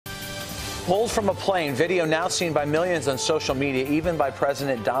Pulled from a plane, video now seen by millions on social media, even by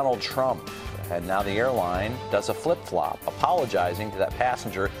President Donald Trump. And now the airline does a flip-flop, apologizing to that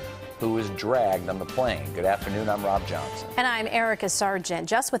passenger who was dragged on the plane. Good afternoon, I'm Rob Johnson. And I'm Erica Sargent.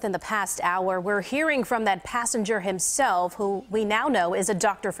 Just within the past hour, we're hearing from that passenger himself, who we now know is a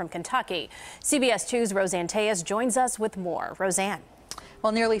doctor from Kentucky. CBS 2's Roseanne Tellez joins us with more. Roseanne.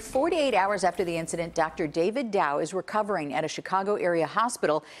 Well, nearly 48 hours after the incident, Dr. David Dow is recovering at a Chicago area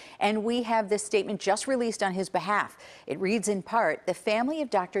hospital, and we have this statement just released on his behalf. It reads in part, "The family of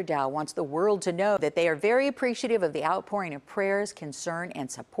Dr. Dow wants the world to know that they are very appreciative of the outpouring of prayers, concern,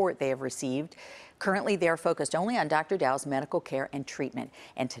 and support they have received. Currently, they are focused only on Dr. Dow's medical care and treatment.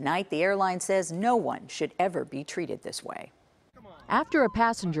 And tonight, the airline says no one should ever be treated this way." After a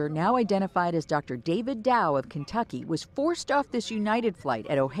passenger, now identified as Dr. David Dow of Kentucky, was forced off this United flight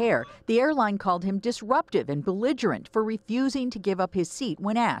at O'Hare, the airline called him disruptive and belligerent for refusing to give up his seat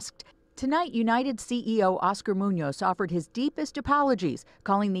when asked. Tonight, United CEO Oscar Munoz offered his deepest apologies,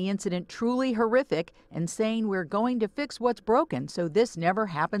 calling the incident truly horrific and saying we're going to fix what's broken so this never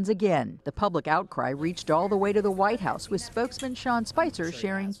happens again. The public outcry reached all the way to the White House, with spokesman Sean Spicer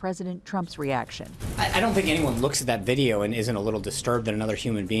sharing President Trump's reaction. I don't think anyone looks at that video and isn't a little disturbed that another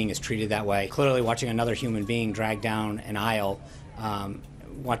human being is treated that way. Clearly watching another human being drag down an aisle,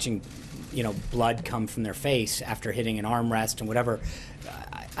 watching blood come from their face after hitting an armrest and whatever.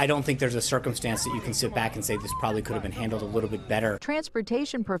 I don't think there's a circumstance that you can sit back and say this probably could have been handled a little bit better.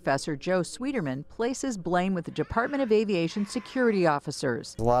 Transportation professor Joe Sweeterman places blame with the Department of Aviation security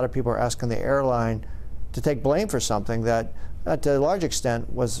officers. A lot of people are asking the airline to take blame for something that, to a large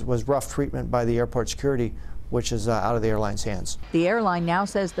extent, was rough treatment by the airport security, which is out of the airline's hands. The airline now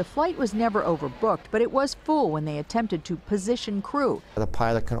says the flight was never overbooked, but it was full when they attempted to position crew. The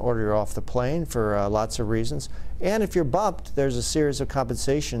pilot can order you off the plane for lots of reasons. And if you're bumped, there's a series of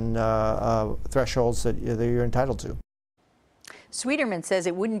compensation thresholds that you're entitled to. Sweeterman says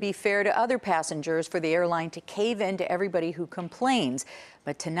it wouldn't be fair to other passengers for the airline to cave in to everybody who complains.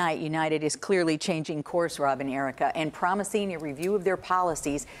 But tonight, United is clearly changing course, Rob and Erica, and promising a review of their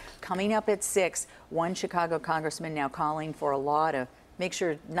policies. Coming up at 6, one Chicago congressman now calling for a law to make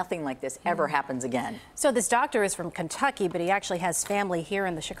sure nothing like this ever happens again. So this doctor is from Kentucky, but he actually has family here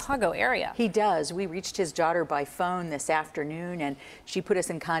in the Chicago area. He does. We reached his daughter by phone this afternoon, and she put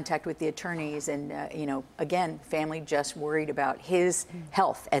us in contact with the attorneys. And, again, family just worried about his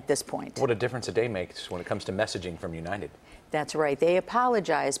health at this point. What a difference a day makes when it comes to messaging from United. That's right. They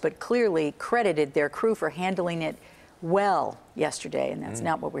apologized, but clearly credited their crew for handling it well yesterday, and that's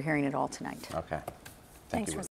not what we're hearing at all tonight. Okay. Thanks,